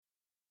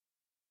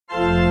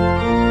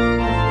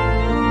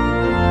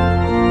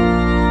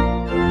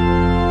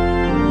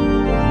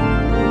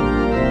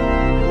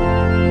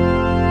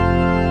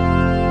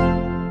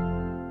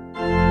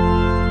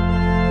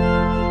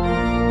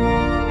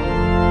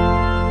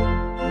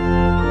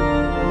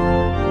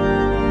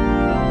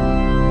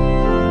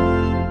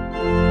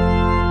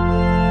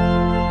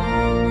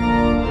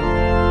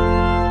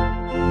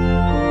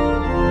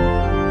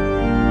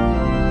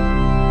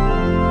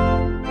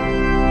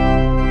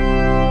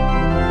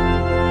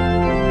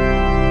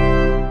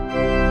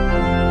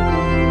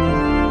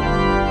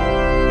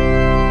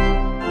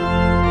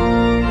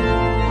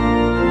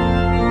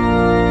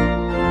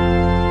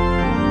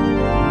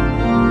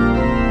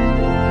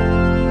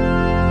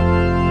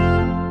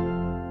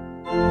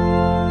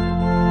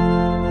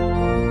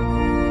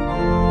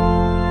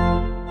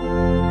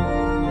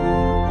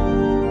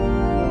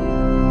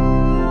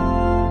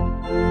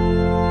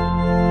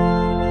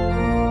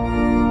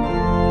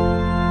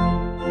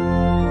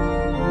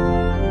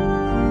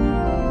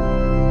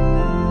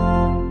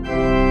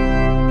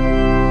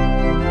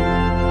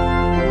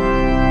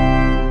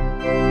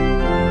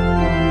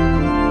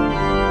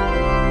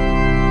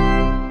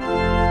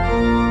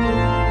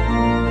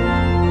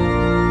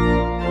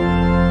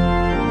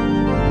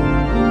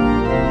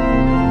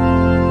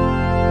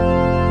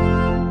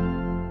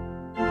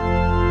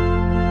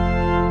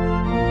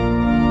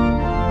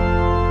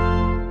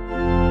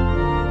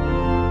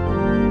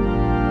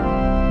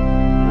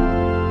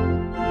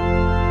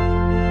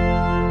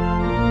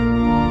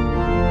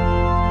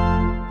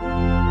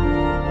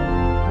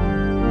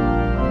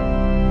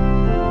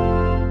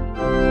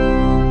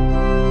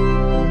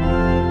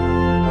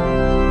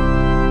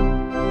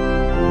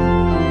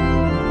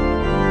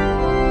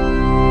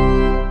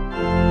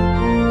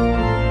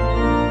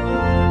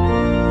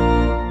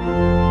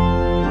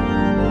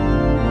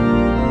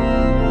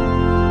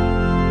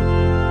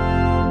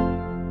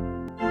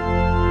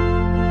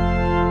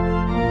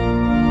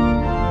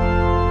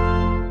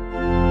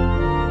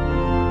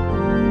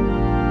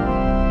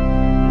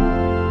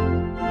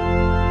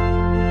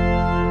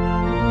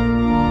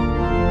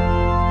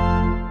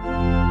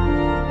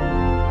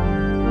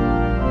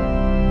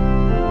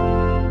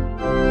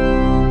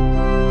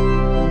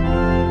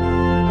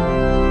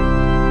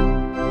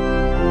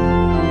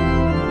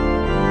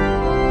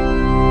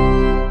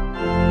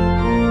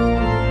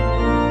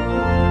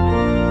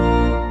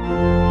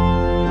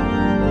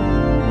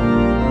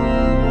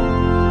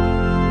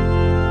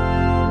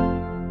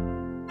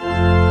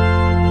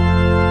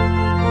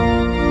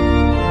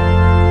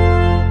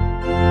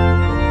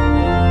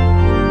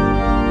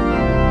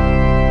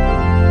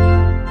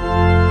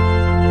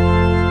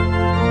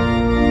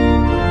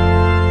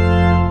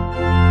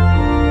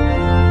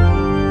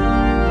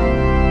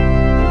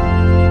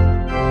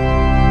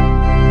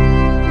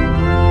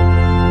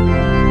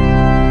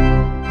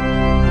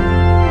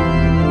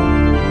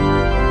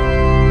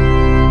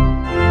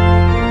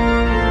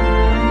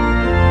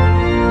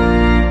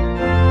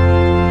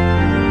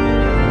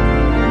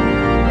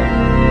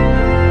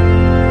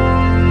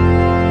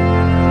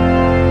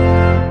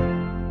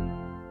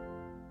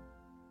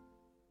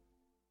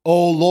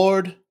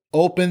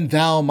Open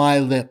thou my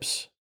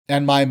lips,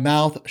 and my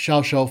mouth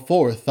shall show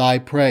forth thy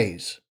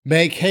praise.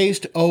 Make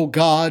haste, O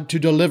God, to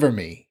deliver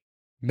me.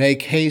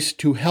 Make haste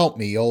to help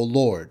me, O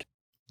Lord.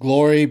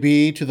 Glory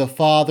be to the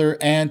Father,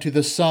 and to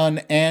the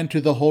Son, and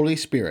to the Holy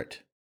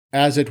Spirit,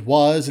 as it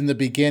was in the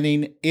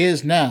beginning,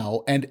 is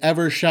now, and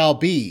ever shall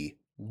be,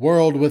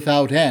 world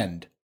without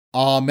end.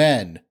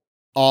 Amen.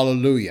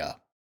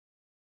 Alleluia.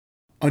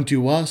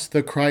 Unto us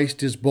the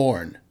Christ is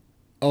born.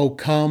 O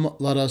come,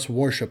 let us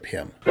worship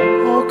him.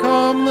 O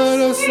come, let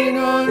us sing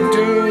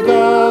unto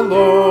the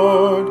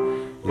Lord.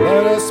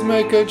 Let us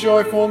make a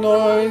joyful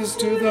noise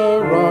to the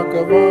rock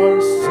of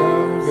our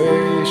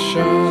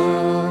salvation.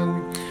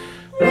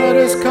 Let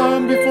us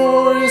come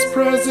before his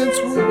presence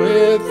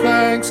with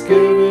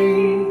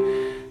thanksgiving,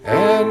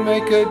 and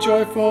make a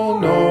joyful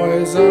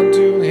noise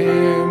unto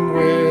him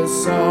with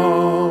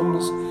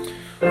psalms.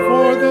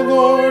 For the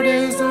Lord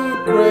is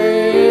a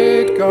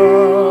great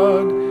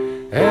God,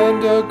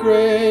 and a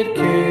great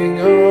King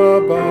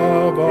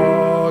above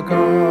all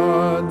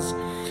gods.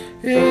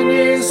 In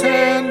his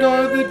hand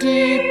are the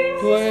deep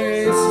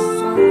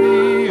places of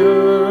the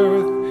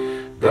earth.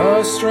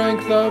 The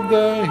strength of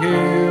the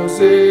hills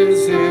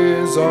is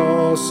his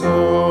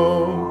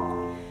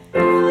also.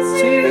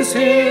 Sea is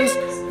his,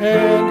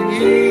 and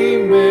he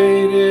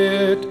made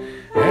it,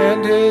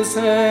 and his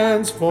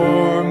hands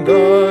formed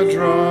the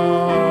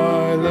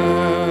dry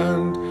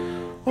land.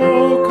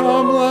 Oh,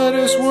 come, let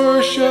us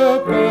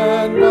worship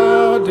and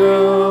bow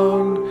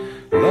down.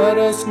 Let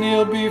us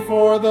kneel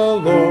before the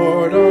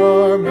Lord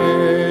our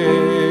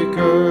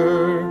Maker.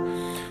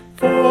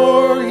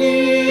 For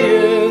he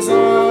is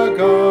our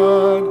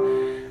God,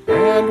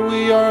 and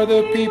we are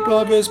the people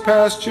of his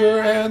pasture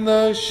and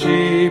the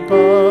sheep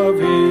of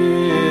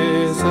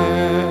his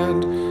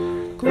hand.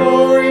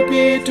 Glory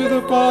be to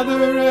the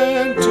Father,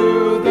 and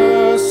to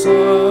the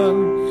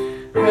Son,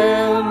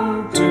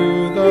 and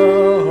to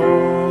the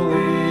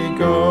Holy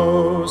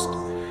Ghost,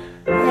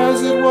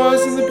 as it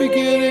was in the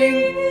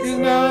beginning, is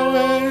now,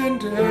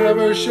 and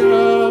ever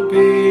shall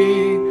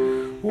be,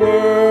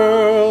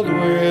 world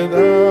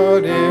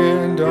without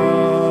end.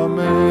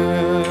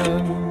 Amen.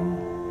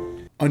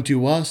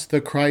 Unto us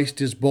the Christ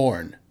is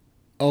born.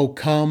 O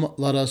come,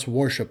 let us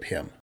worship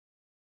him.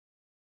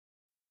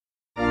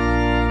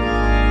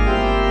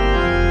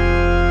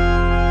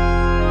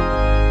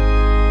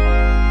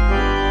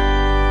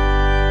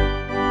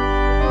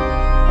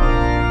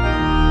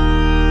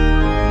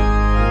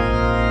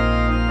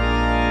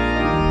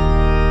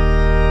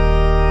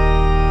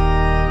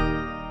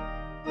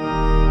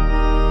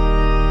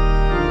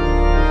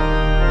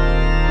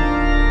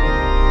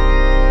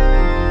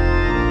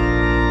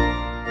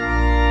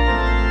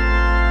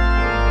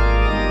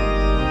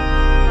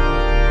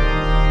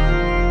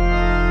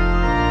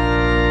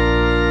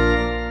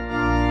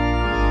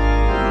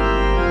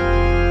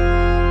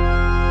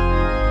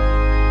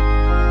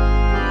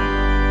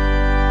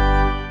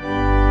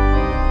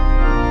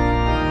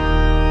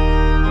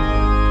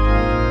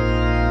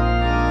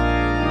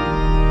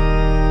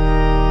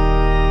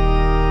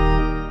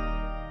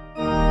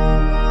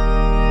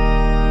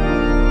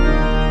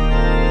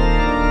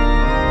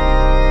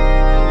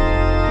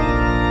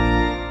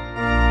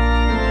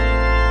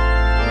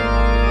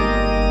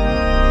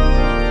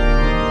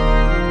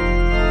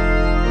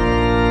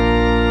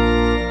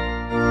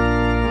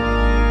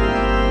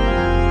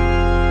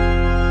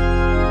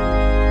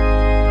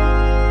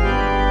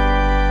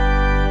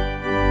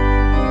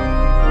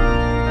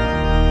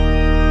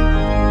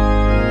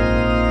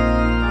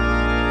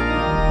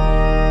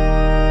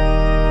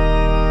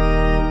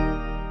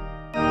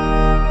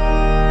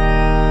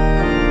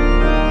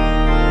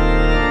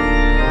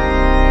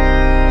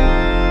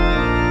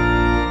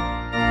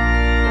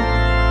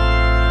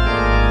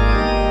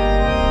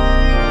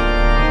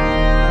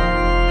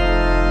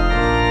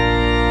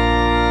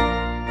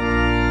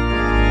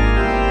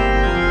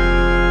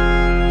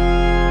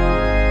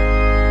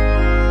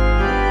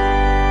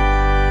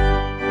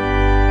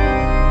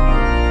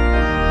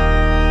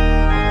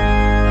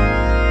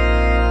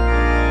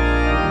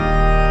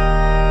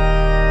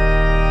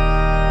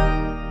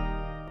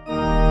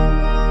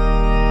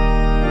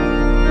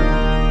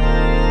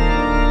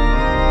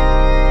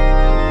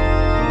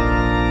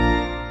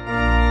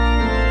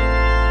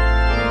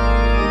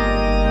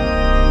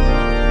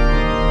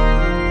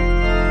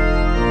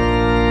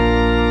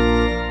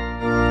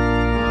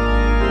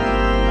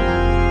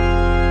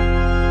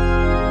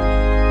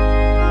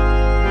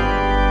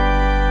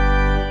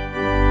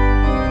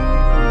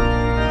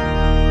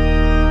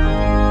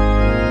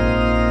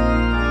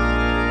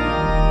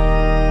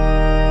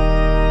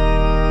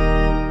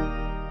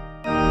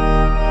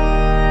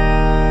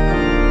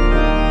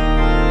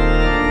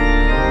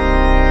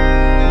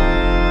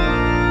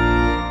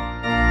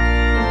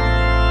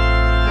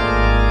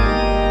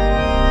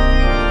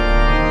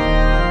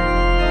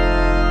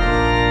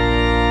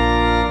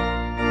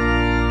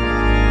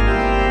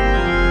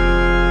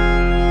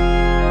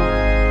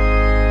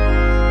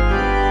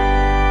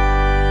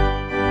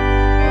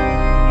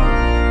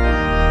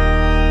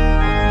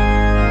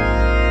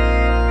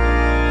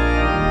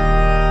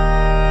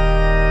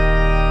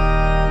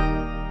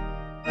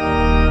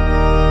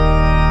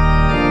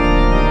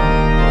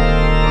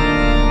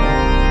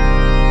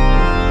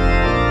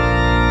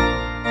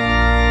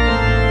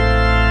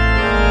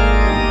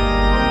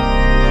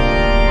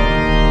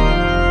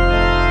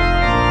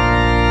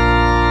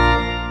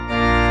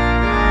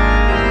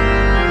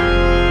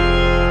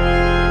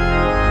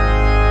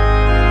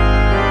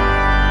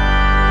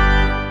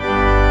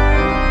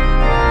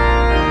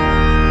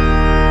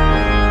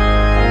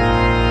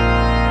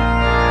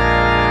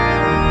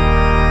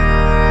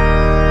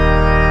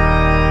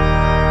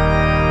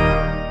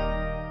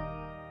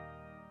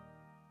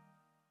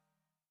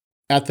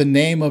 At the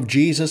name of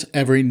Jesus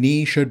every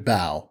knee should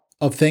bow,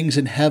 of things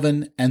in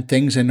heaven and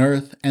things in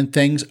earth and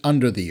things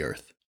under the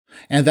earth,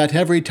 and that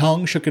every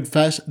tongue should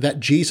confess that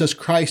Jesus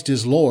Christ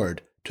is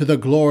Lord, to the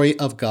glory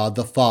of God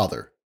the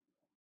Father.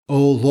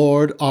 O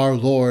Lord, our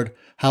Lord,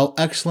 how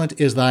excellent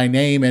is thy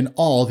name in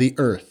all the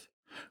earth!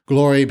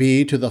 Glory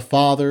be to the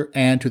Father,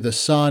 and to the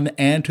Son,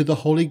 and to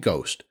the Holy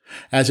Ghost,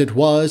 as it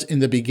was in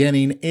the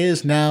beginning,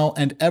 is now,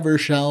 and ever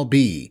shall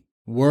be,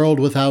 world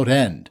without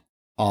end.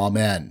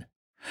 Amen.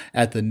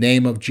 At the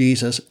name of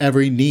Jesus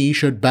every knee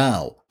should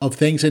bow, of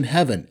things in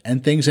heaven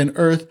and things in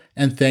earth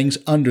and things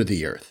under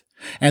the earth,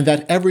 and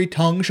that every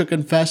tongue should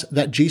confess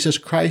that Jesus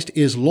Christ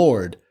is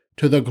Lord,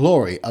 to the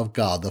glory of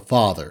God the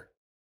Father.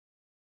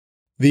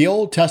 The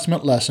Old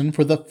Testament lesson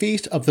for the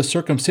feast of the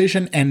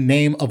circumcision and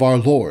name of our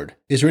Lord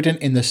is written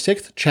in the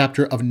 6th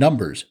chapter of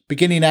Numbers,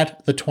 beginning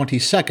at the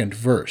 22nd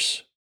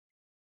verse.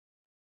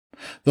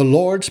 The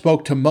Lord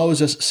spoke to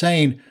Moses,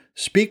 saying,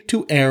 Speak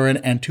to Aaron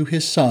and to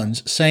his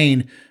sons,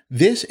 saying,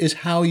 This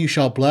is how you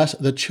shall bless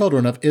the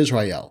children of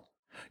Israel.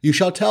 You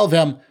shall tell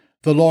them,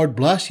 The Lord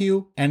bless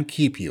you and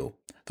keep you.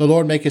 The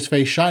Lord make his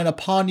face shine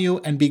upon you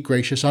and be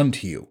gracious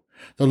unto you.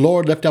 The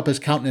Lord lift up his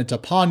countenance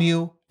upon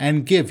you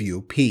and give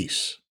you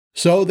peace.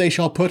 So they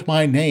shall put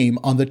my name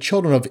on the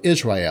children of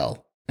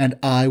Israel, and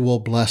I will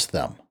bless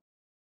them.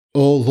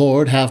 O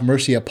Lord, have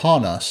mercy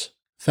upon us.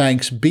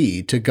 Thanks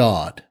be to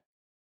God.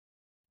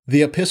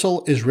 The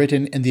epistle is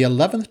written in the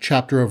 11th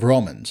chapter of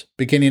Romans,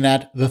 beginning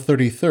at the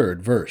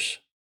 33rd verse.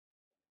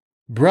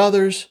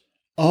 Brothers,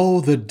 oh,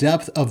 the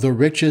depth of the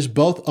riches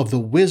both of the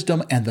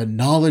wisdom and the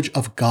knowledge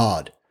of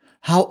God!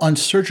 How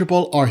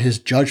unsearchable are his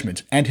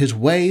judgments, and his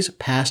ways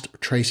past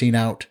tracing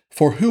out.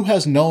 For who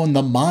has known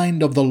the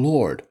mind of the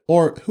Lord,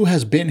 or who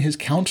has been his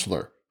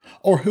counselor,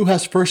 or who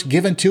has first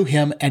given to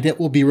him, and it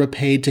will be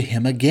repaid to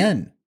him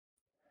again?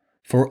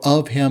 For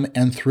of him,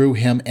 and through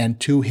him, and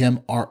to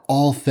him are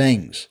all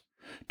things.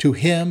 To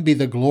him be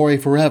the glory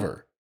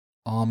forever.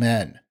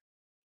 Amen.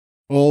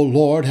 O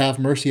Lord, have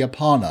mercy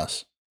upon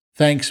us.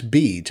 Thanks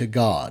be to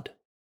God.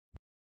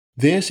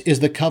 This is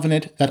the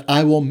covenant that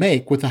I will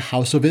make with the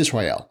house of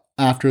Israel.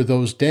 After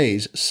those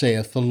days,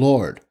 saith the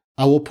Lord,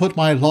 I will put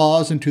my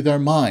laws into their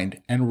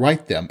mind, and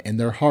write them in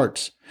their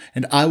hearts.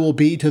 And I will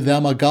be to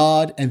them a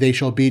God, and they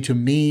shall be to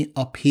me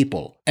a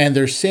people. And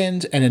their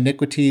sins and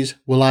iniquities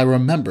will I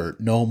remember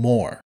no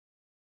more.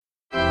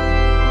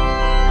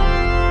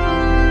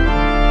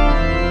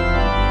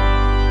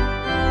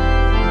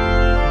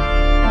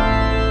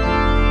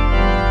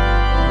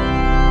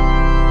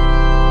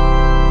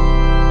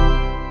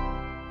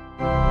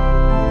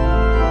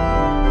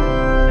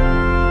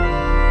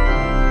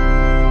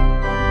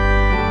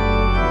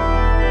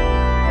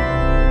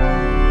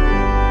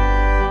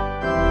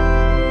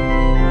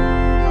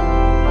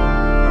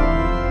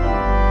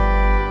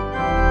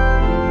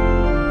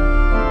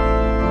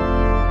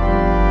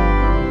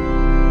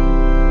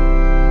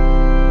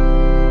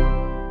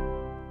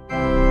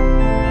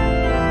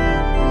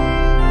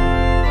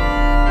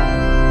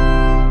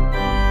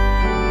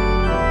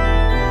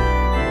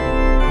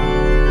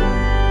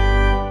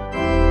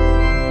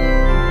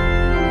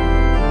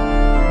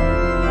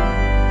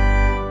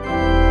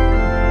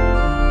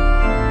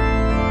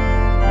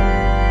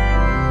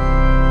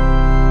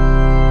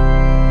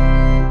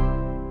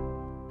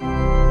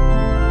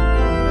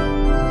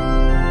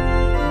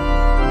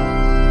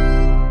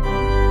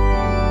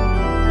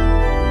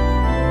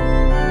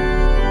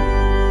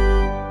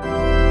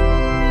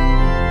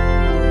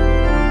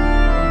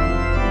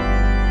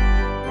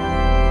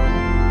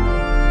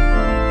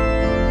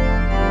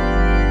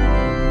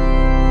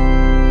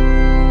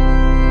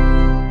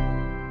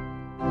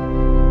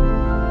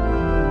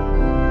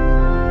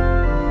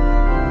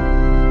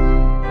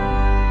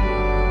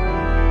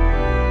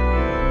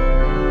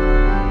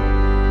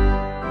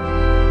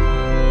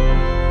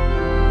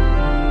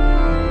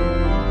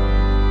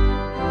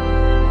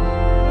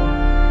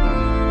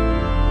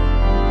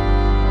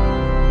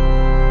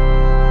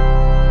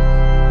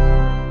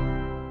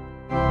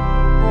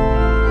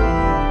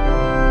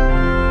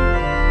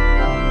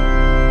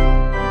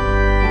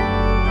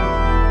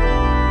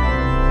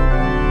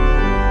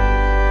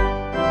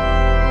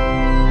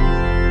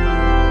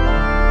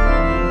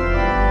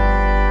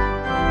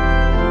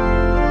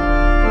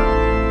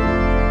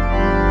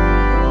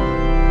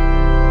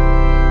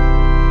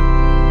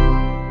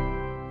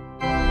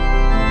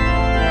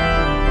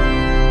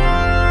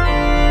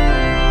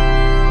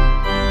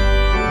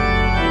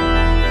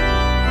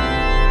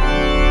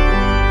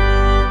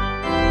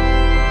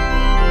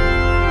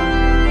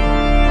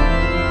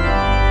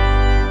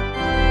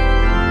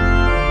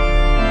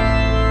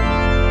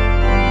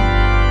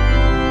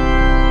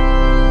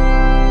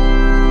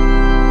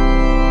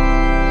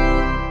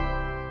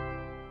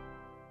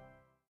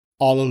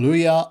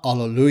 Alleluia,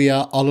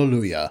 alleluia,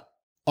 alleluia.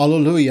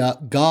 Alleluia,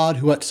 God,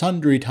 who at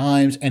sundry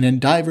times and in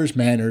divers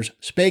manners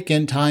spake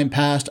in time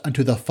past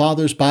unto the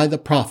fathers by the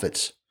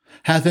prophets,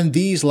 hath in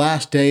these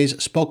last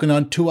days spoken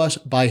unto us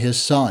by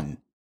his Son.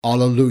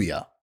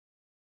 Alleluia.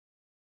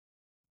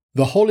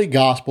 The Holy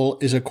Gospel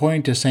is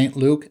according to St.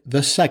 Luke,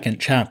 the 2nd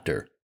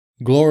chapter.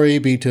 Glory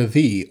be to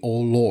thee, O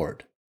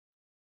Lord.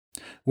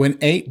 When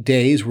 8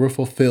 days were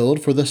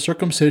fulfilled for the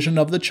circumcision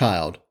of the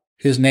child,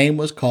 his name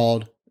was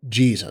called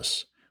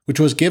Jesus, which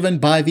was given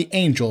by the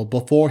angel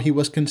before he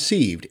was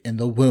conceived in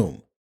the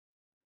womb.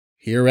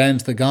 Here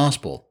ends the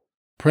Gospel.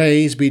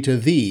 Praise be to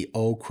thee,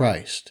 O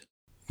Christ.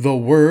 The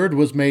Word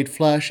was made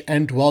flesh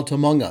and dwelt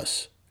among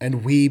us,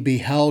 and we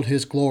beheld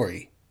his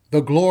glory,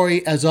 the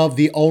glory as of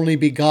the only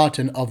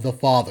begotten of the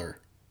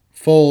Father,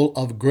 full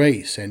of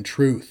grace and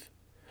truth.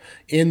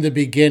 In the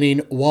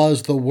beginning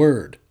was the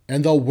Word,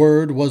 and the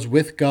Word was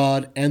with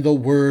God, and the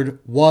Word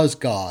was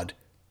God,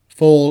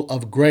 full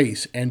of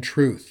grace and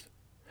truth.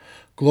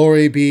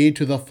 Glory be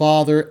to the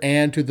Father,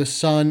 and to the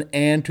Son,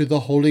 and to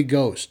the Holy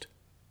Ghost,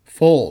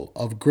 full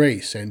of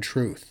grace and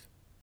truth.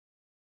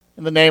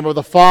 In the name of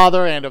the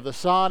Father, and of the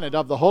Son, and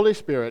of the Holy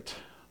Spirit.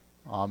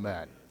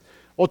 Amen.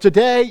 Well,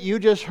 today you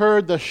just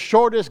heard the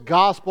shortest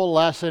gospel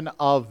lesson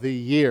of the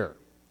year.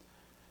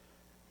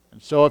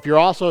 And so if you're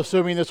also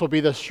assuming this will be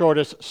the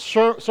shortest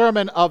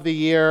sermon of the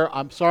year,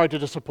 I'm sorry to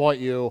disappoint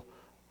you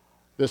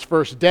this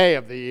first day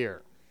of the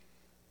year.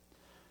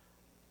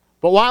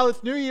 But while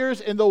it's New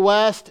Year's in the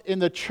West, in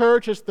the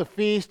church it's the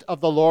feast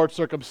of the Lord's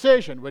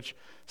circumcision, which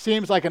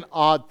seems like an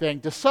odd thing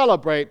to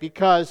celebrate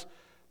because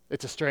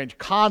it's a strange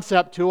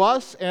concept to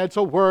us, and it's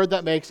a word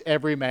that makes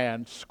every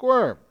man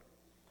squirm.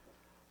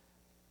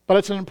 But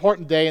it's an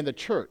important day in the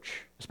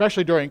church,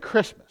 especially during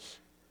Christmas.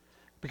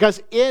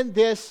 Because in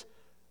this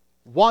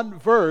one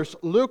verse,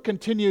 Luke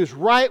continues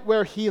right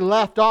where he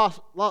left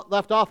off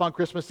on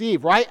Christmas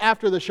Eve. Right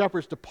after the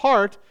shepherds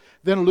depart,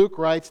 then Luke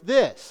writes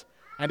this,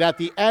 "And at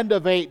the end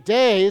of 8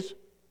 days,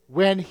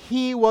 when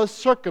he was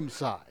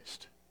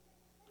circumcised."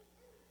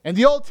 In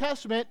the Old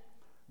Testament,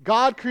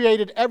 God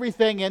created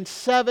everything in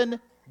 7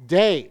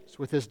 days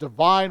with his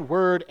divine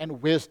word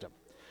and wisdom.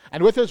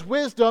 And with his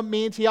wisdom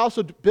means he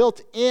also built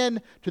in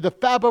to the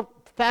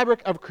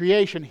fabric of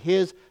creation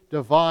his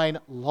divine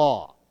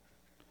law.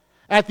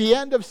 At the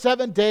end of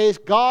 7 days,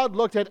 God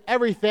looked at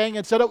everything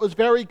and said it was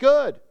very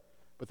good.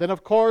 But then,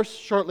 of course,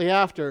 shortly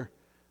after,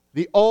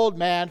 the old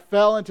man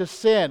fell into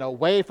sin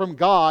away from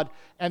God,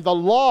 and the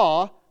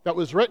law that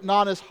was written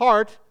on his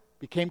heart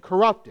became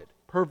corrupted,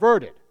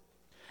 perverted.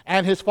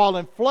 And his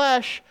fallen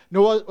flesh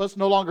was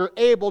no longer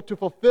able to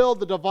fulfill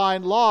the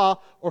divine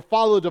law or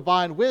follow the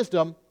divine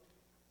wisdom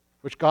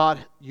which God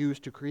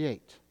used to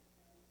create.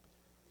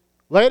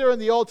 Later in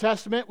the Old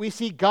Testament, we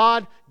see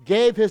God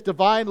gave his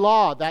divine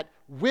law, that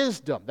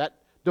wisdom, that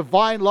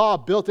divine law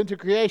built into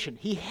creation.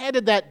 He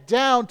handed that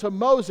down to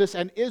Moses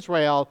and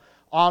Israel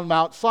on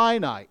Mount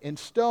Sinai in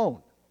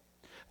stone.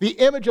 The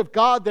image of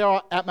God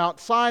there at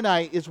Mount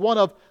Sinai is one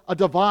of a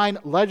divine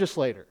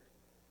legislator,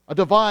 a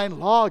divine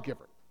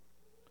lawgiver.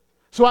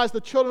 So as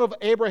the children of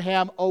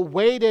Abraham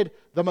awaited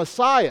the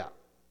Messiah,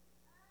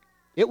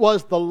 it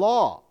was the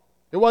law,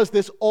 it was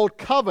this old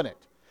covenant,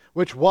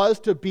 which was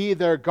to be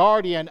their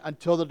guardian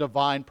until the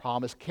divine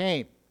promise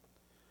came.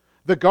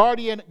 The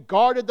guardian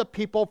guarded the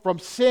people from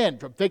sin,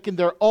 from thinking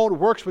their own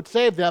works would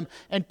save them,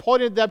 and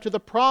pointed them to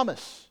the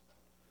promise,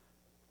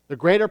 the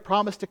greater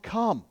promise to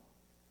come,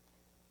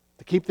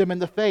 to keep them in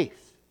the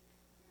faith.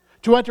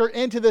 To enter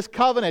into this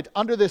covenant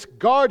under this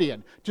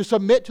guardian, to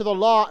submit to the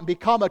law and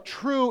become a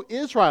true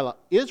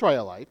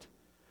Israelite,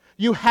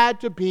 you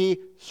had to be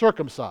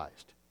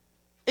circumcised.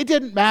 It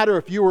didn't matter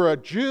if you were a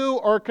Jew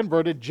or a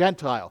converted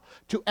Gentile.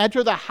 To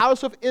enter the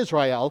house of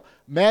Israel,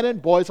 men and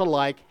boys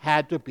alike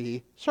had to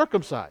be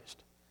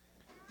circumcised.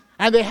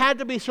 And they had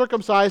to be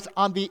circumcised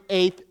on the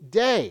 8th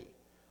day,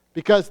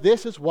 because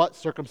this is what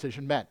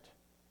circumcision meant.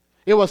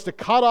 It was to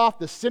cut off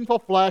the sinful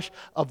flesh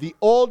of the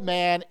old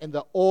man in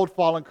the old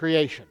fallen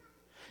creation.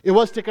 It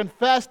was to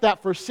confess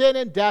that for sin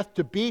and death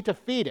to be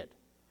defeated,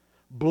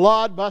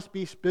 blood must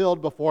be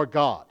spilled before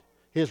God.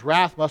 His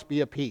wrath must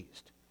be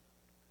appeased.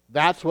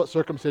 That's what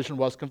circumcision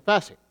was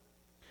confessing.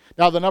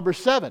 Now the number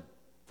 7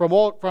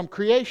 from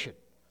creation,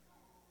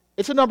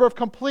 it's a number of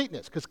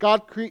completeness because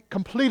God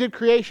completed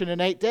creation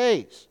in 8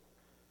 days.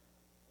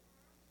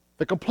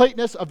 The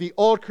completeness of the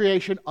old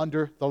creation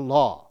under the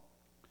law.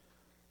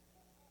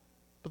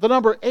 But the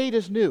number 8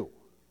 is new.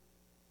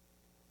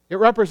 It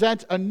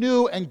represents a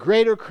new and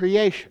greater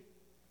creation.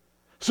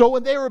 So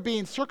when they were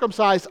being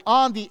circumcised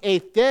on the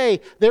 8th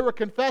day, they were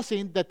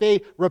confessing that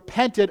they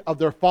repented of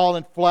their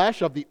fallen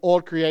flesh, of the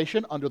old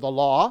creation under the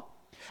law,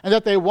 and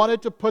that they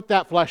wanted to put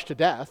that flesh to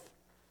death.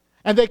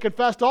 And they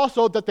confessed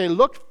also that they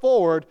looked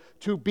forward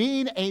to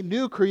being a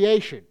new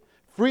creation,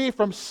 free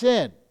from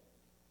sin,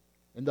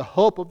 in the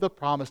hope of the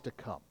promise to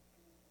come.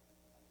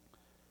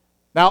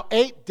 Now,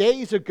 8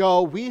 days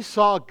ago, we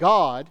saw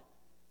God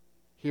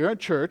here in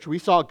church. We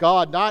saw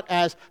God not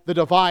as the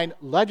divine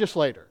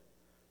legislator,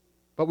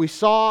 but we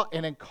saw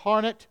the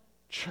incarnate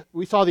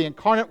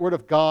Word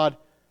of God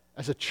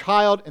as a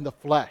child in the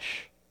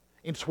flesh,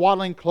 in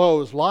swaddling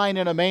clothes, lying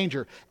in a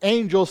manger,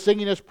 angels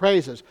singing his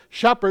praises,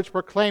 shepherds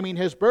proclaiming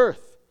his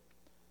birth.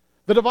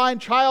 The divine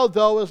child,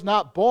 though, is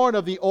not born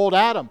of the old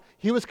Adam.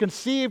 He was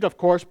conceived, of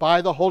course,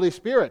 by the Holy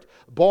Spirit,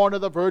 born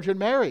of the Virgin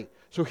Mary.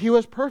 So he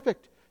was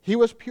perfect. He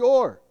was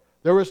pure.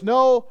 There was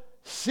no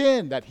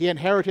sin that he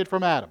inherited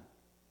from Adam.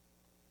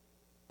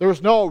 There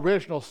was no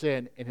original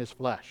sin in his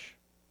flesh,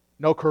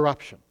 no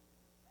corruption.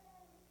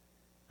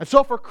 And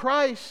so for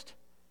Christ,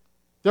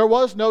 there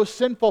was no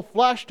sinful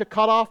flesh to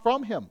cut off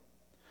from him.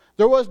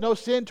 There was no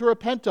sin to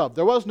repent of.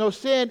 There was no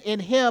sin in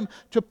him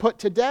to put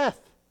to death.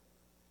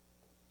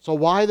 So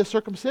why the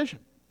circumcision?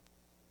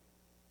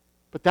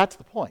 But that's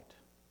the point.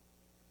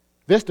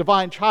 This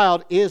divine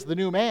child is the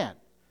new man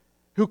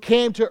who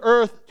came to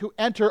earth to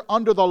enter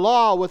under the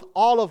law with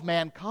all of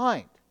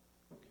mankind.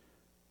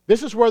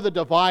 This is where the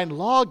divine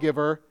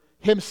lawgiver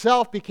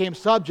himself became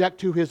subject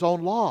to his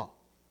own law.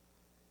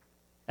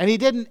 And he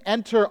didn't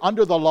enter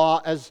under the law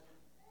as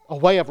a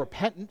way of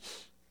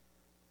repentance,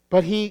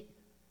 but he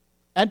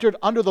entered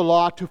under the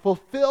law to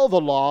fulfill the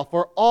law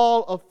for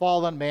all of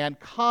fallen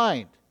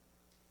mankind.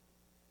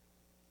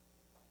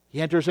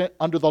 He enters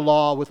under the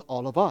law with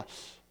all of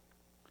us.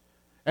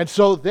 And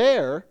so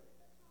there,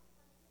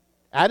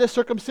 at his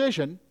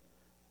circumcision,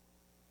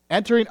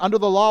 entering under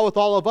the law with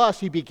all of us,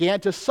 he began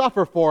to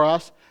suffer for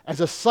us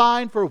as a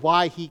sign for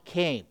why he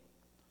came,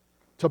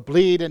 to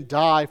bleed and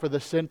die for the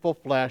sinful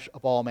flesh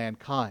of all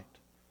mankind.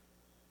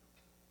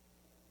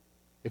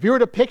 If you were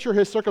to picture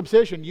his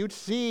circumcision, you'd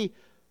see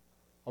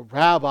a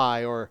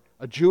rabbi or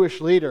a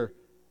Jewish leader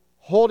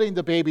holding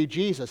the baby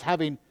Jesus,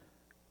 having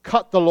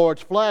cut the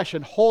Lord's flesh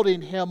and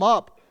holding him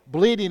up,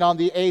 bleeding on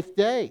the 8th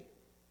day.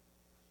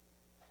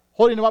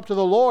 Holding him up to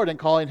the Lord and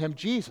calling him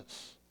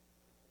Jesus.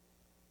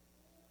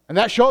 And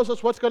that shows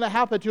us what's going to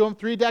happen to him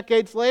 3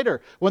 decades later,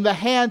 when the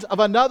hands of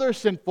another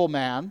sinful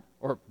man,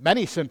 or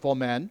many sinful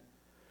men,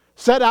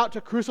 set out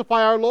to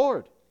crucify our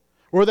Lord,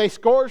 where they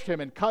scourged him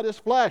and cut his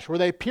flesh, where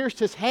they pierced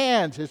his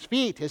hands, his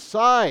feet, his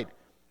side.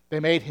 They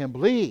made him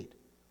bleed.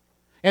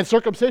 In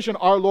circumcision,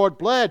 our Lord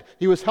bled.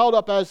 He was held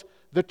up as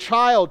the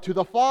child to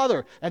the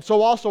Father. And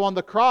so also on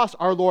the cross,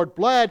 our Lord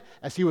bled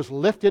as he was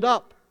lifted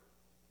up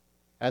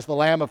as the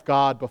Lamb of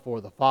God before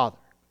the Father.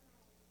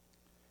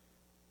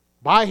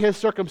 By his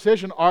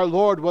circumcision, our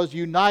Lord was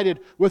united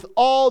with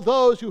all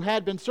those who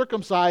had been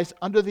circumcised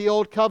under the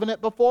old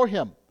covenant before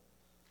him.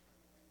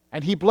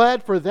 And he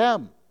bled for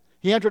them.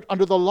 He entered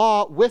under the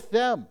law with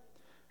them.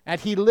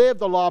 And he lived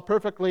the law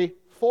perfectly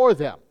for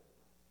them.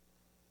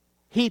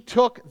 He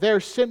took their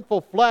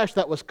sinful flesh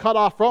that was cut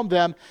off from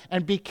them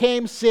and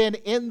became sin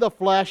in the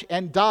flesh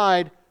and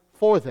died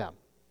for them.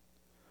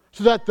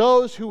 So that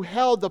those who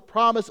held the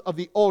promise of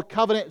the old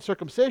covenant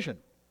circumcision,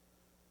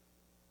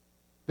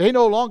 they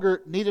no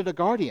longer needed a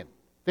guardian.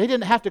 They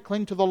didn't have to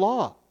cling to the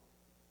law.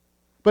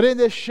 But in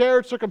this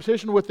shared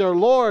circumcision with their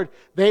Lord,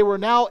 they were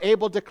now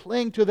able to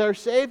cling to their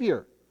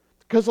Savior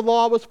because the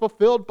law was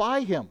fulfilled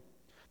by him.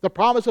 The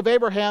promise of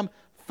Abraham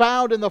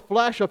found in the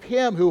flesh of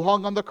him who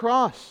hung on the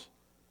cross.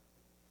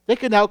 They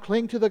can now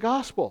cling to the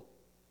gospel,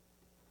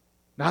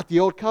 not the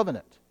old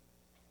covenant.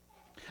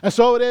 And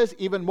so it is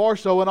even more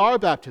so in our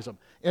baptism.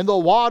 In the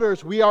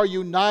waters, we are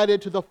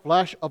united to the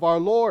flesh of our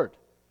Lord.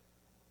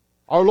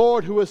 Our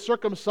Lord who was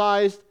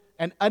circumcised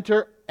and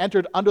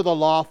entered under the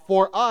law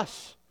for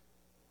us.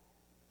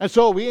 And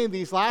so we, in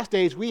these last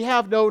days, we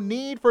have no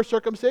need for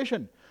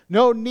circumcision.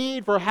 No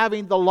need for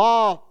having the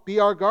law be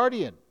our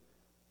guardian,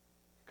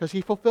 because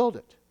he fulfilled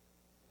it.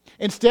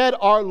 Instead,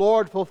 our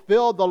Lord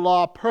fulfilled the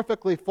law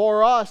perfectly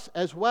for us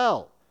as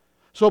well.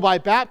 So by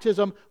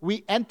baptism,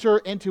 we enter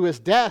into his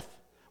death,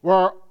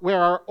 where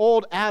our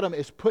old Adam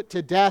is put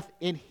to death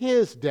in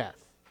his death.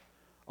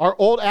 Our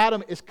old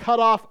Adam is cut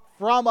off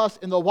from us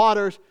in the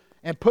waters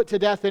and put to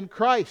death in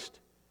Christ.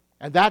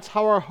 And that's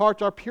how our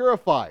hearts are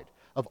purified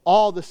of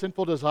all the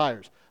sinful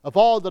desires, of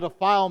all the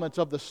defilements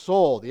of the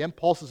soul, the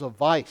impulses of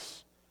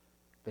vice.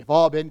 They've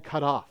all been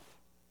cut off.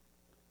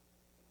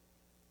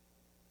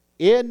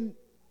 In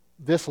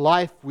this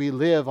life we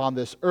live on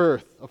this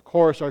earth, of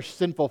course, our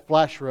sinful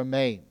flesh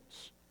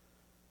remains.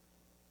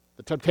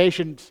 The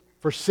temptations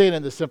for sin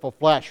in the sinful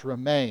flesh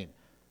remain.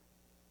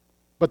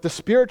 But the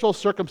spiritual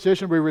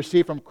circumcision we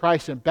receive from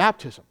Christ in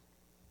baptism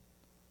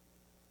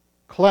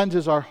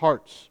cleanses our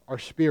hearts, our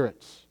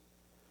spirits,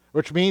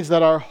 which means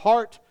that our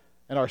heart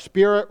and our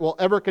spirit will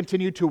ever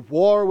continue to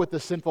war with the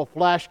sinful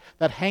flesh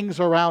that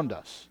hangs around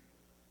us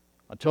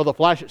until the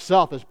flesh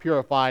itself is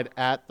purified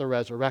at the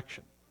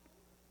resurrection.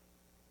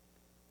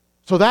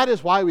 So that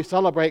is why we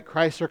celebrate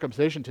Christ's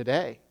circumcision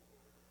today,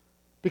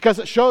 because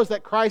it shows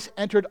that Christ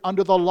entered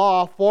under the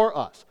law for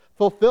us,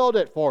 fulfilled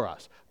it for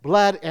us,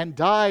 bled and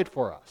died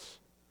for us,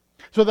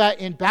 so that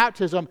in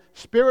baptism,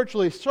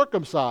 spiritually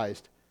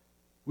circumcised,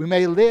 we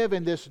may live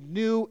in this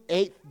new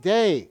 8th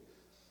day,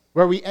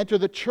 where we enter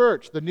the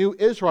church, the new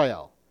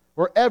Israel,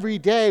 where every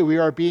day we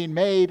are being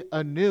made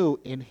anew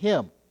in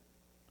him.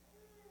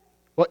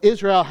 What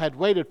Israel had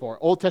waited for,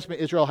 Old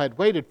Testament Israel had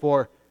waited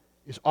for,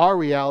 is our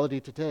reality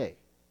today.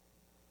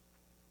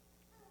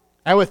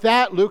 And with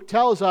that, Luke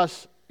tells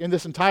us in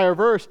this entire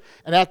verse,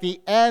 and at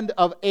the end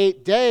of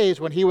 8 days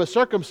when he was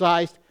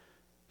circumcised,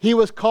 he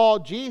was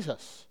called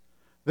Jesus,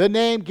 the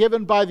name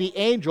given by the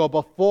angel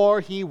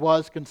before he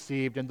was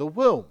conceived in the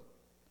womb.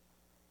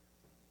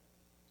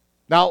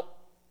 Now,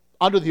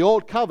 under the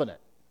Old Covenant,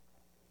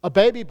 a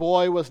baby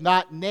boy was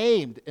not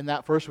named in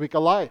that first week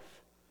of life.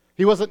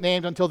 He wasn't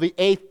named until the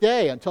 8th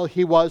day, until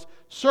he was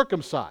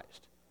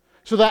circumcised.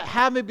 So that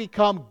having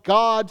become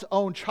God's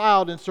own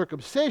child in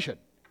circumcision,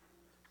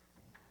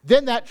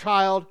 then that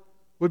child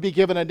would be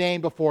given a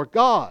name before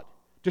God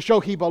to show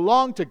he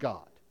belonged to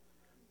God,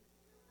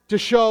 to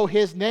show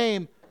his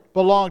name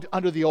belonged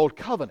under the Old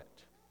Covenant.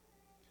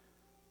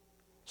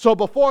 So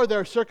before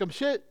their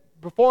circumcision,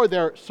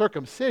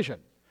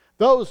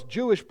 those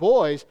Jewish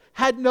boys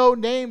had no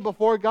name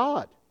before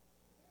God.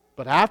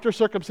 But after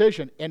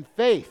circumcision, in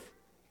faith,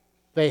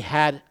 they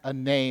had a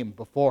name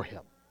before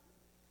him,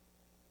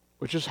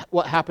 which is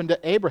what happened to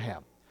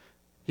Abraham.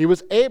 He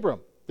was Abram.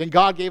 Then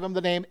God gave him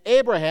the name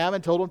Abraham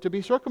and told him to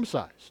be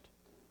circumcised.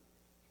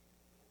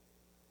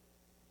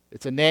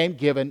 It's a name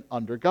given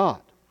under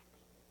God.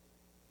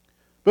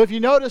 But if you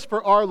notice,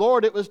 for our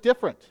Lord, it was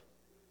different.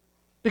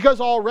 Because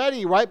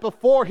already, right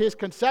before his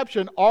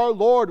conception, our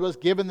Lord was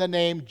given the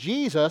name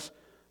Jesus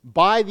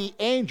by the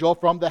angel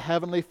from the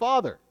Heavenly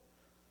Father.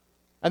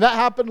 And that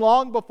happened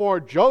long before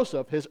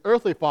Joseph, his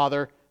earthly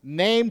father,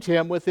 named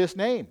him with this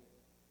name.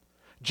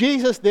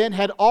 Jesus then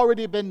had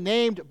already been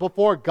named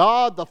before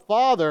God the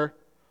Father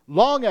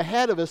long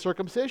ahead of his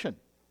circumcision,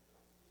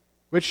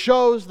 which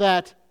shows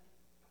that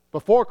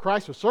before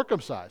Christ was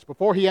circumcised,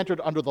 before he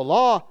entered under the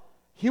law,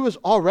 he was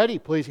already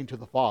pleasing to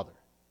the Father,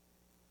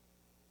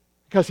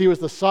 because he was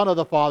the Son of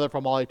the Father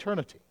from all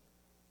eternity.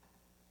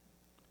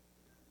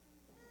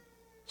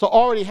 So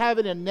already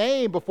having a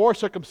name before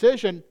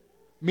circumcision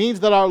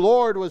means that our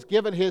Lord was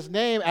given his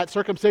name at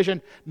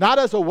circumcision not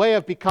as a way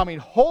of becoming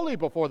holy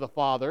before the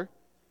Father,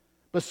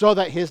 but so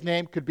that his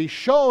name could be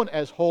shown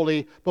as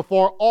holy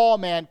before all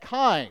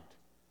mankind,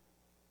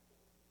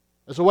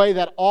 as a way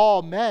that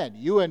all men,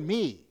 you and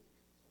me,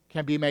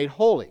 can be made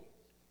holy.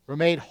 Were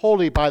made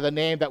holy by the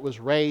name that was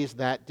raised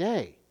that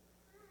day,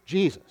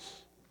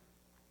 Jesus.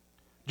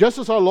 Just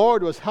as our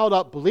Lord was held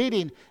up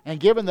bleeding and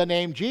given the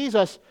name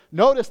Jesus,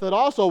 notice that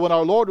also when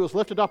our Lord was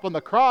lifted up on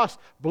the cross,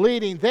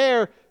 bleeding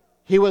there,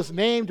 he was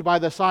named by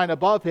the sign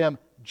above him,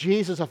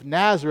 Jesus of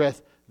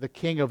Nazareth, the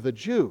King of the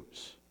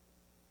Jews.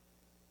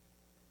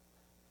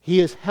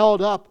 He is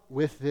held up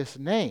with this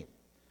name,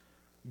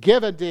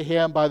 given to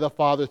him by the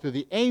Father through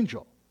the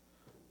angel,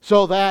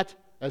 so that,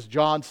 as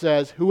John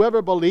says,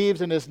 whoever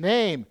believes in his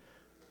name,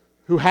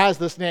 who has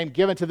this name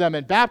given to them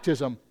in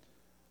baptism,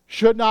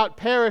 should not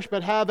perish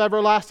but have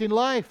everlasting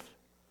life.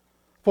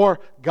 For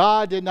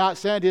God did not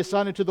send his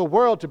Son into the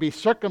world to be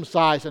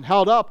circumcised and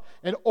held up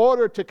in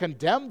order to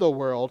condemn the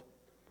world,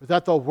 but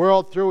that the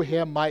world through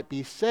him might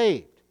be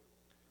saved.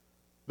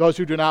 Those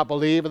who do not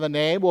believe in the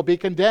name will be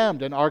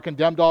condemned, and are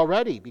condemned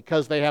already,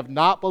 because they have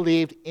not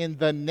believed in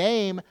the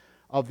name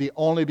of the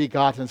only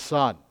begotten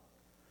Son.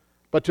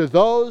 But to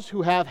those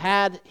who have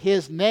had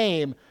his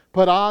name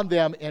put on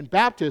them in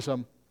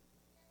baptism,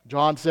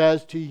 John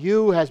says, to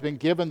you has been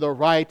given the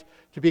right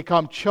to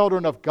become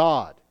children of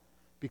God,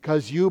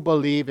 because you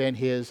believe in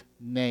his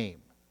name.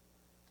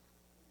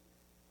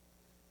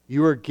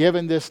 You were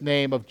given this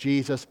name of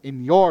Jesus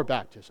in your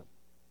baptism,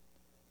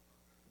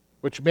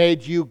 which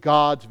made you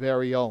God's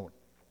very own.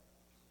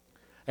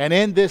 And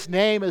in this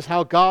name is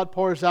how God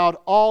pours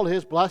out all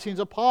his blessings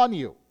upon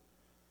you.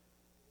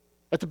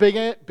 At the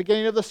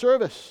beginning of the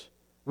service,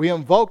 we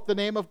invoked the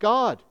name of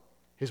God.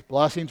 His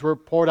blessings were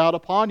poured out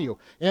upon you.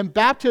 In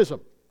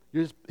baptism,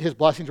 his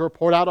blessings were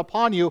poured out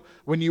upon you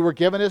when you were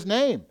given his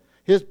name.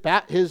 His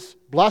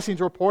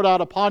blessings were poured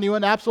out upon you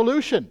in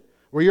absolution,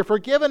 where you're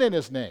forgiven in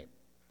his name.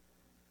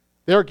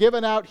 They're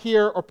given out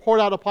here or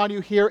poured out upon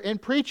you here in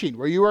preaching,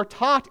 where you are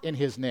taught in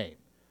his name.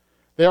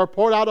 They are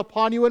poured out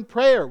upon you in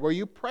prayer, where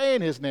you pray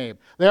in his name.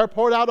 They are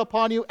poured out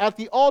upon you at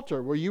the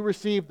altar, where you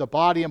receive the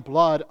body and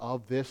blood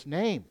of this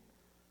name.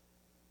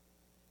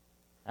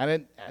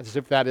 And as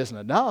if that isn't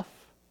enough,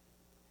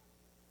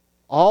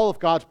 all of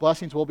God's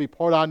blessings will be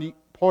poured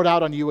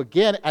out on you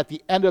again at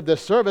the end of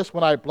this service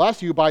when I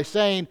bless you by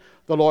saying,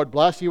 the Lord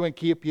bless you and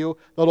keep you.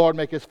 The Lord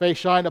make his face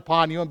shine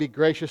upon you and be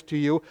gracious to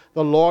you.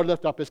 The Lord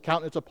lift up his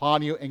countenance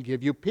upon you and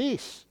give you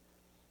peace.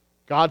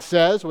 God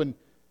says when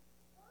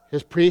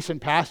his priests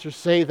and pastors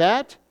say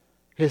that,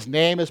 his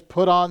name is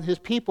put on his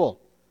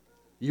people.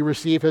 You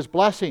receive his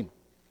blessing.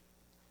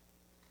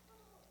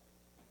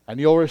 And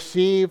you'll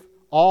receive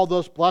all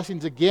those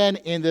blessings again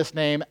in this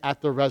name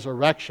at the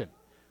resurrection,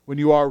 when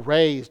you are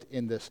raised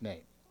in this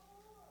name.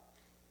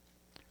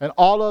 And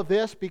all of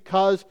this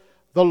because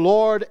the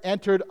Lord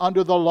entered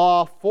under the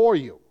law for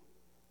you,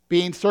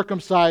 being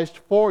circumcised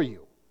for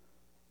you,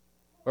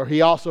 where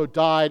he also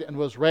died and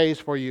was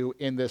raised for you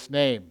in this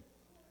name,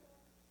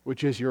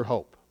 which is your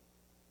hope.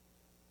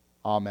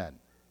 Amen.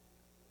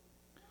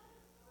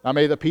 Now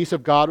may the peace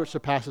of God, which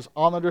surpasses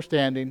all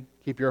understanding,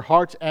 keep your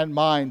hearts and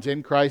minds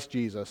in Christ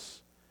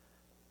Jesus.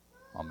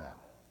 Amen.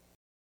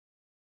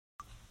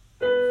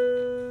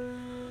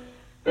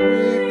 We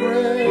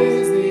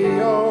praise thee,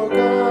 O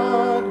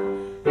God.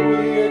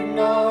 We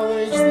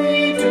acknowledge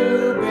thee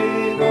to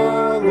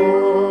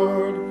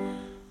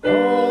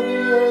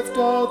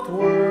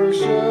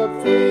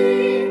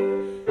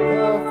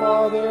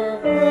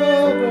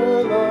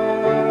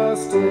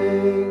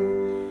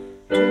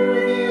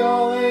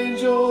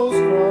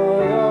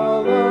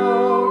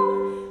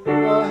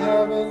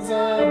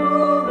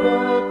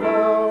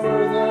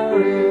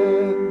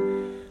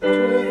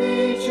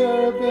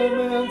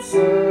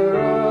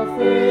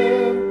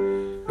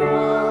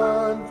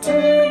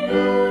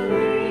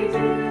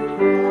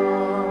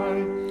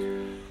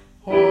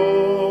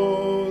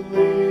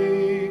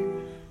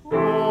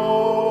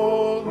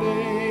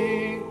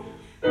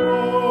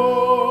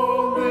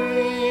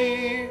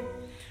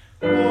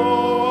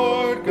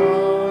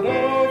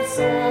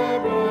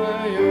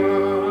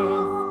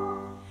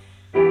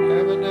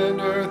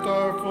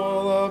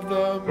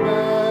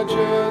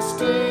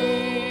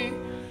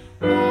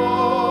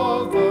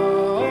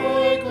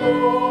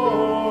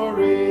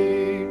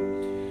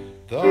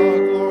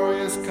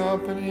glorious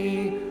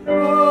company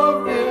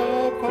of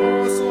the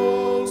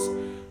apostles,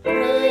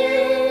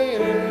 praise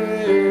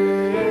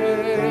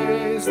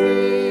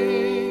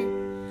thee.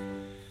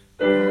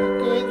 The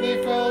goodly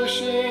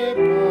fellowship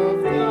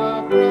of the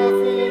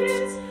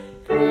prophets,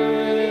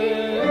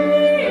 praise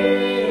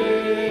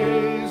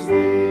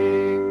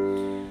thee.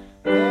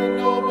 The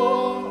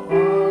noble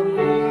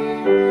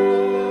army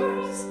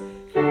was,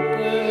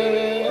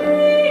 praise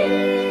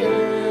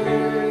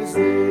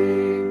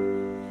thee.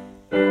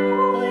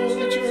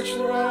 Holy Church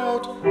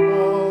throughout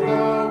all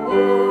the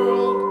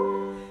world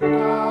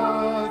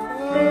doth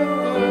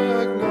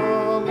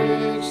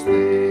acknowledge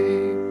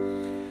thee,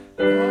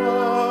 the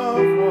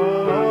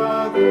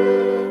Father,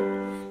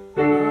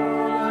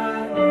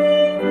 Son,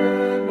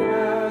 and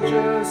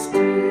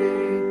majesty,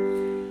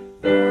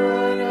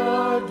 thine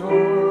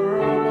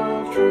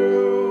adorable,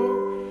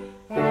 true,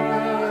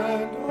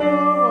 and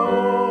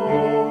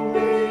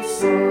only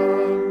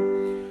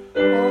Son,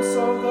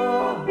 also the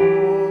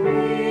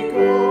Holy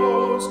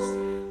Ghost,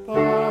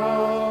 the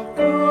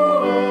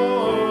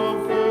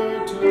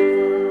Comforter.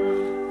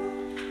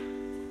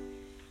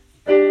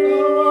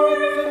 Thou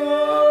art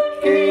the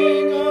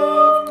King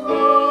of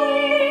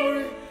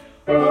glory,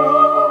 O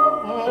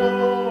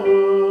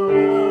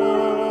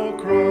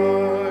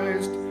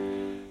Christ.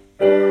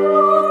 Thou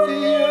art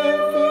the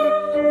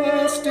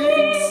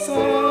everlasting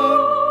Son,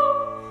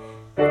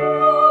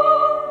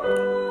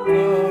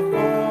 the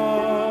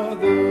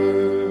Father.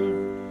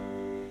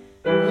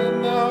 When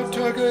thou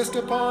tookest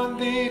upon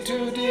thee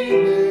to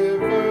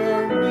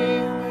deliver me,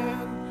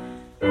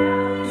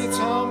 didst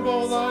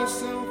humble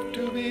thyself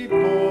to be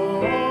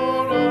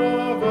born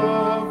of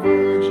a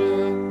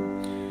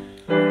virgin.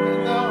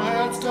 When thou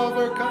hadst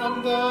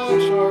overcome the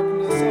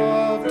sharpness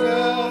of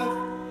death,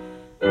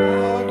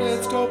 thou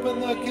didst open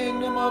the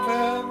kingdom of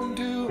heaven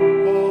to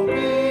all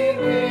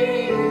believers.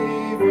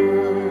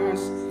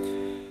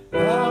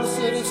 Thou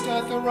sittest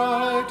at the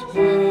right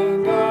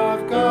hand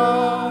of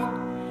God,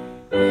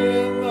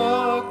 in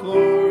the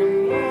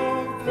glory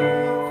of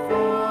the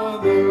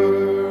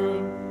Father.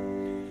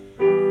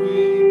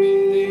 We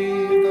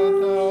believe that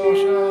thou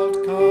shalt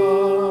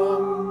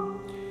come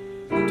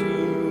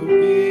to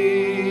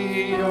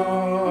be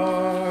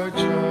our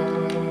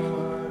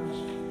judge.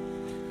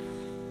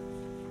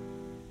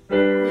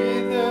 We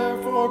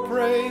therefore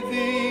pray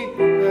thee,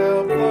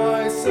 help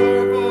thy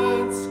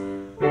servants,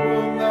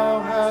 whom thou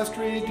hast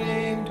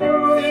redeemed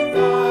with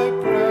thy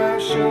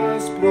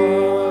precious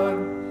blood.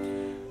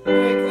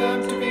 Make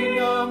them to be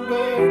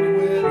numbered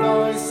with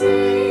thy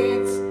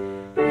saints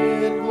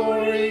in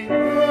glory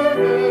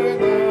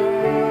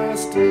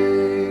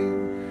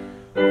everlasting.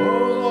 O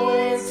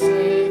Lord,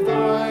 save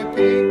thy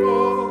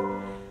people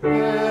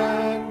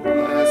and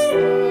bless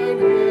thine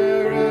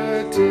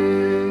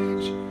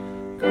heritage.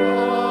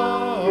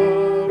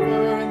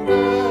 Govern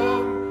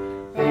them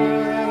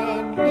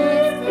and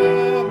lift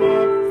them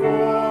up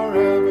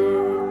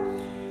forever.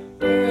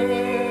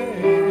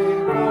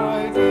 Day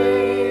by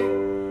day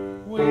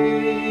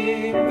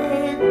we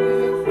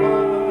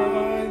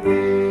magnify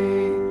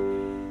thee,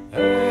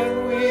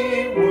 and we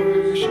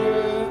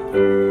worship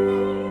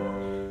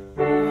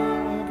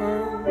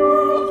forever,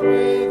 world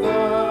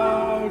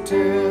without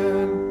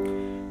end.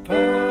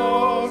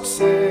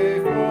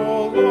 Vouchsafe, O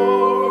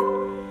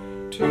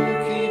Lord, to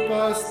keep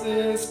us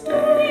this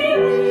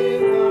day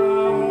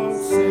without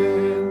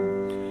sin.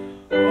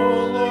 O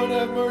Lord,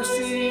 have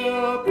mercy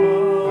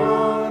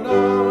upon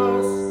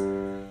us.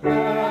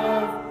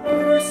 Have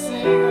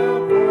mercy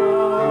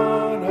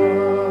upon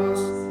us.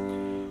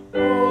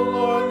 O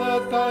Lord,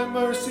 let thy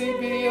mercy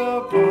be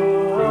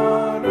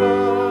upon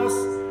us,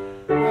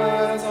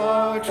 as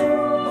our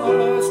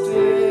trust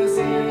is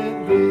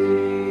in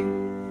thee.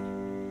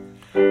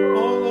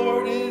 O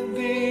Lord, in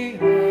thee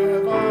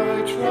have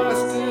I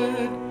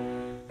trusted.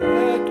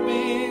 Let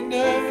me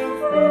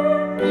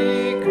never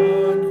be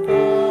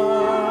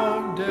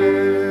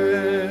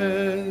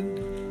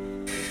confounded.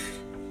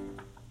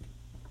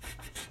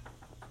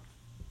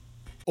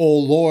 O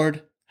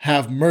Lord,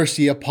 have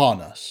mercy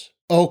upon us.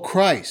 O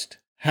Christ,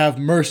 have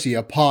mercy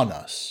upon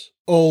us.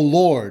 O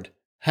Lord,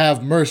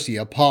 have mercy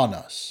upon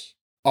us.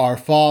 Our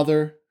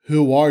Father,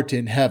 who art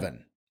in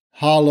heaven,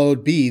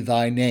 hallowed be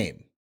thy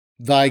name.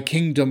 Thy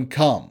kingdom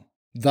come,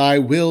 thy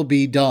will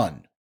be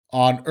done,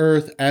 on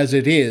earth as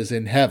it is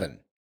in heaven.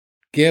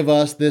 Give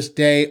us this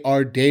day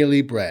our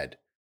daily bread,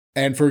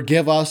 and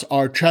forgive us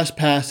our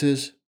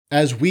trespasses,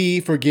 as we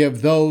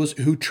forgive those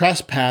who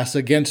trespass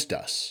against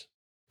us.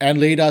 And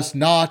lead us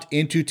not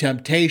into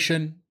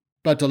temptation,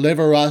 but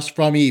deliver us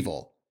from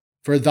evil.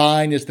 For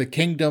thine is the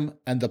kingdom,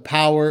 and the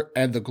power,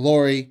 and the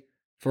glory,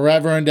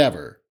 forever and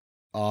ever.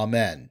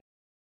 Amen.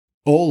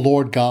 O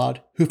Lord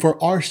God, who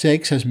for our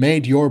sakes has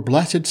made your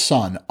blessed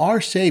Son,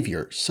 our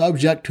Savior,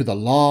 subject to the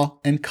law,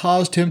 and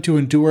caused him to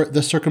endure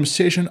the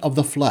circumcision of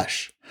the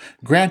flesh,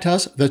 grant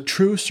us the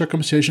true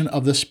circumcision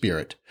of the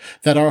Spirit,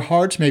 that our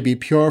hearts may be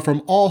pure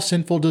from all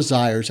sinful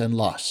desires and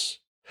lusts.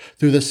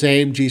 Through the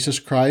same Jesus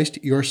Christ,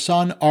 your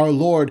Son, our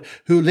Lord,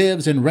 who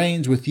lives and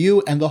reigns with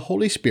you and the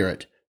Holy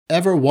Spirit,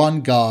 ever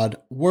one God,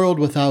 world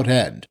without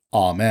end.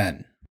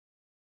 Amen.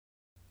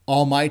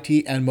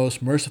 Almighty and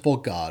most merciful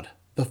God,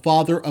 the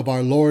Father of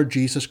our Lord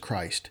Jesus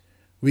Christ,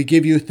 we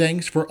give you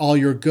thanks for all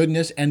your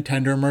goodness and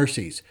tender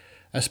mercies,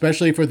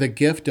 especially for the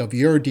gift of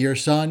your dear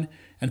Son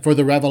and for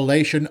the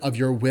revelation of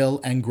your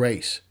will and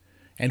grace.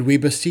 And we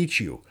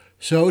beseech you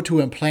so to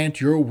implant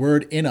your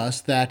word in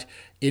us that,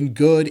 in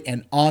good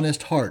and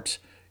honest hearts,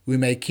 we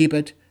may keep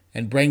it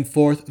and bring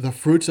forth the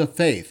fruits of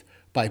faith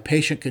by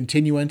patient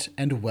continuance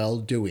and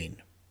well-doing.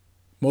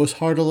 Most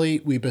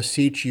heartily we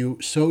beseech you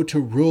so to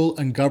rule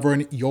and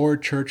govern your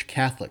Church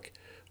Catholic,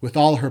 with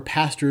all her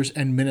pastors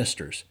and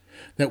ministers,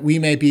 that we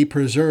may be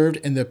preserved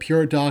in the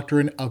pure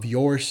doctrine of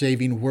your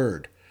saving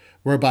word,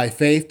 whereby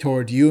faith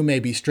toward you may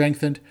be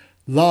strengthened,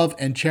 love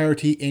and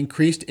charity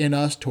increased in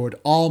us toward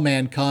all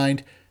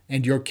mankind,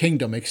 and your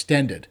kingdom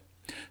extended.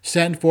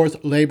 Send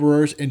forth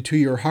laborers into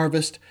your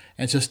harvest,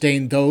 and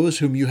sustain those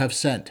whom you have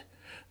sent,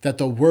 that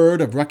the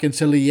word of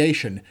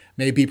reconciliation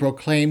may be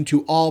proclaimed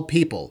to all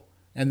people,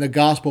 and the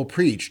gospel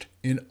preached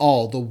in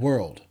all the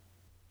world.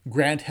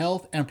 Grant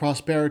health and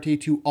prosperity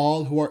to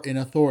all who are in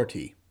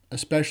authority,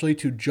 especially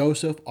to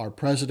Joseph, our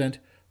President,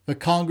 the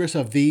Congress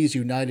of these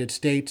United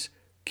States,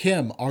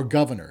 Kim, our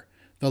Governor,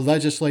 the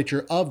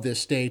legislature of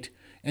this state,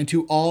 and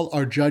to all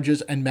our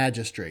judges and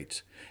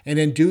magistrates, and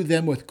endue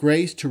them with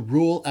grace to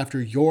rule after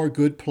your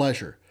good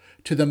pleasure,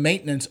 to the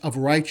maintenance of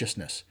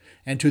righteousness,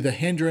 and to the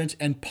hindrance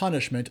and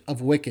punishment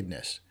of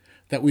wickedness,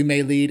 that we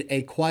may lead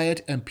a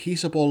quiet and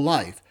peaceable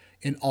life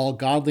in all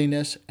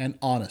godliness and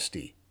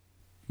honesty.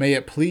 May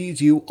it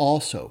please you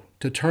also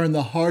to turn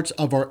the hearts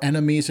of our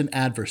enemies and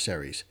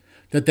adversaries,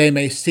 that they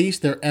may cease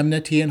their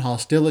enmity and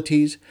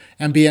hostilities,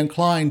 and be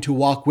inclined to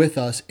walk with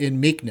us in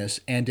meekness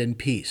and in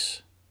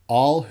peace.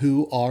 All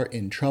who are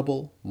in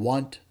trouble,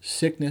 want,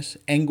 sickness,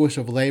 anguish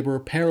of labor,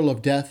 peril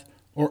of death,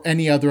 or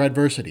any other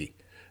adversity,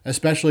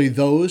 especially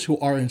those who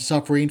are in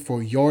suffering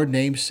for your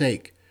name's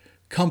sake,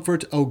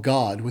 comfort, O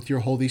God, with your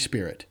Holy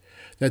Spirit,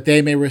 that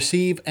they may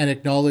receive and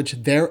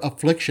acknowledge their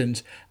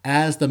afflictions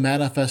as the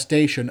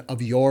manifestation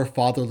of your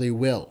fatherly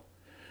will.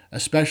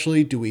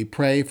 Especially do we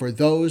pray for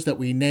those that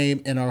we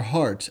name in our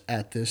hearts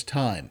at this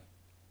time.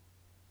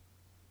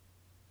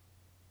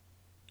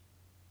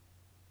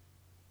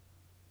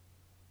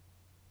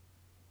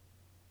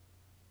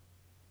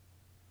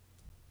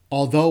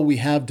 Although we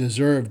have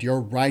deserved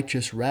your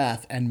righteous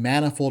wrath and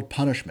manifold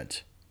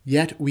punishments,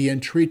 yet we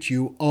entreat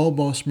you, O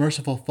most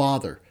merciful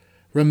Father,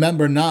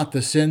 remember not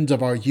the sins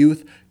of our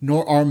youth,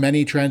 nor our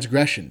many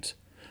transgressions,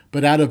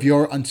 but out of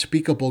your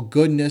unspeakable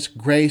goodness,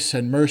 grace,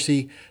 and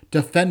mercy,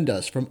 defend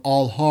us from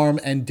all harm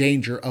and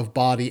danger of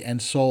body and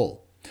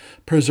soul.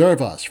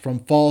 Preserve us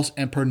from false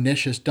and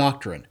pernicious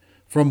doctrine,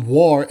 from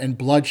war and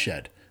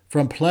bloodshed,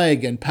 from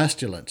plague and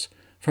pestilence,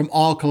 from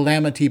all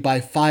calamity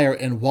by fire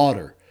and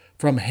water,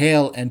 from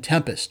hail and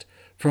tempest,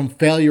 from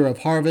failure of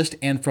harvest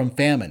and from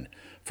famine,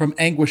 from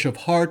anguish of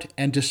heart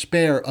and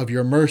despair of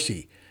your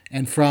mercy,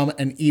 and from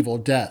an evil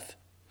death.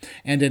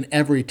 And in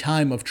every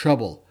time of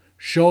trouble,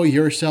 show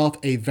yourself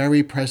a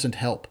very present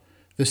help,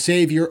 the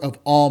Savior of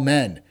all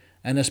men,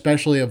 and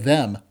especially of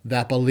them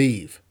that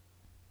believe.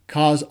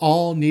 Cause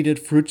all needed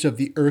fruits of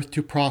the earth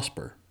to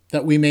prosper,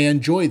 that we may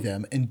enjoy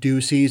them in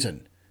due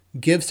season.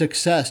 Give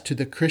success to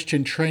the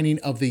Christian training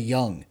of the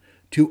young,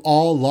 to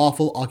all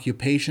lawful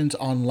occupations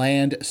on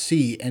land,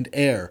 sea, and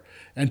air,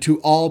 and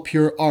to all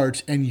pure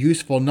arts and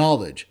useful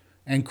knowledge,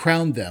 and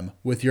crown them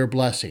with your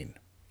blessing.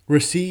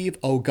 Receive,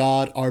 O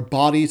God, our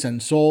bodies and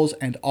souls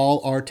and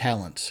all our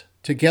talents,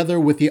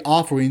 together with the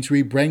offerings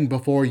we bring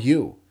before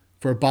you.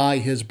 For by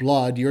his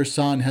blood your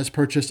Son has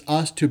purchased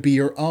us to be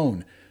your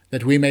own,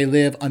 that we may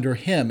live under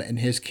him in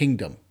his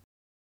kingdom.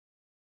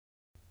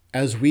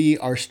 As we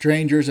are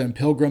strangers and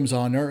pilgrims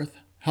on earth,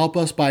 help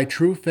us by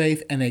true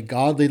faith and a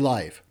godly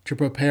life to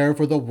prepare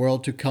for the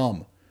world to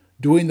come,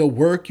 doing the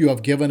work you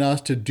have given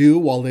us to do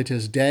while it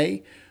is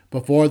day,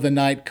 before the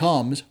night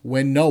comes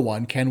when no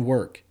one can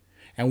work.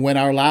 And when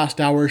our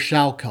last hour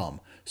shall come,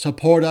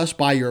 support us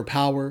by your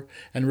power,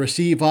 and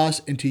receive us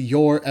into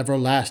your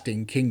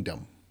everlasting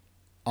kingdom.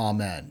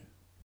 Amen.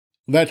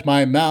 Let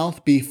my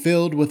mouth be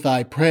filled with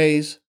thy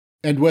praise,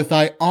 and with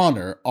thy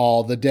honor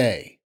all the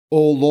day.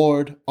 O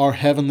Lord, our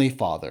heavenly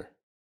Father,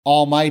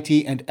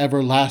 almighty and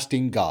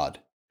everlasting God,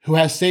 who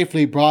has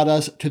safely brought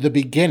us to the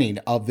beginning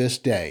of this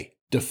day,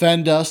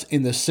 defend us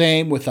in the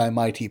same with thy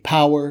mighty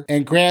power,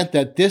 and grant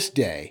that this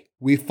day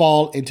we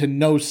fall into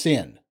no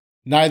sin,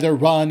 neither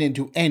run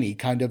into any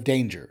kind of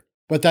danger,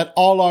 but that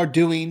all our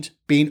doings,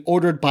 being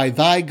ordered by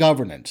thy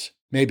governance,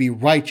 may be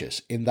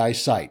righteous in thy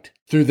sight.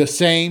 Through the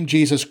same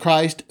Jesus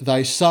Christ,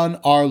 thy Son,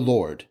 our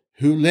Lord,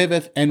 who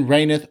liveth and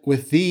reigneth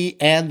with thee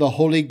and the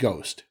Holy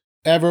Ghost,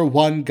 ever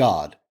one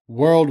God,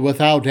 world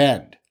without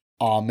end.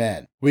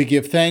 Amen. We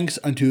give thanks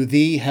unto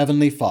thee,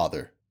 Heavenly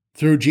Father,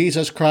 through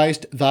Jesus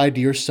Christ, thy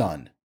dear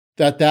Son,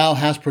 that thou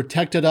hast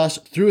protected us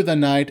through the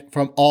night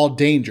from all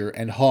danger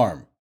and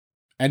harm.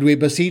 And we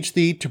beseech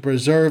thee to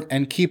preserve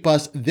and keep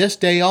us this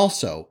day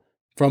also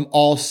from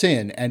all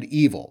sin and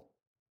evil,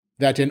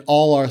 that in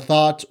all our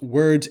thoughts,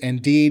 words,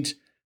 and deeds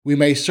we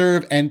may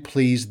serve and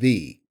please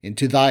thee.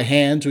 Into thy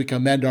hands we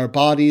commend our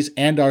bodies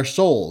and our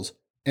souls,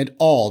 and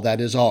all that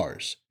is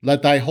ours.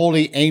 Let thy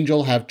holy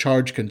angel have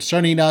charge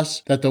concerning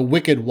us, that the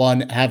wicked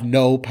one have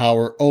no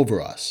power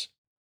over us.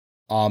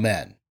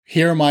 Amen.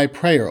 Hear my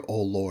prayer,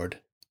 O Lord,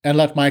 and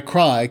let my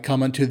cry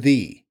come unto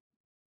thee.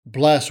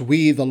 Bless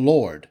we the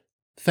Lord.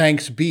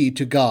 Thanks be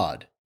to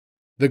God.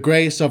 The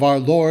grace of our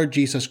Lord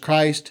Jesus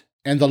Christ,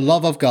 and the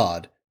love of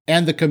God,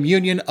 and the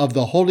communion of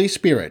the Holy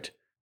Spirit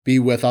be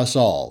with us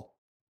all.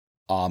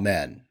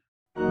 Amen.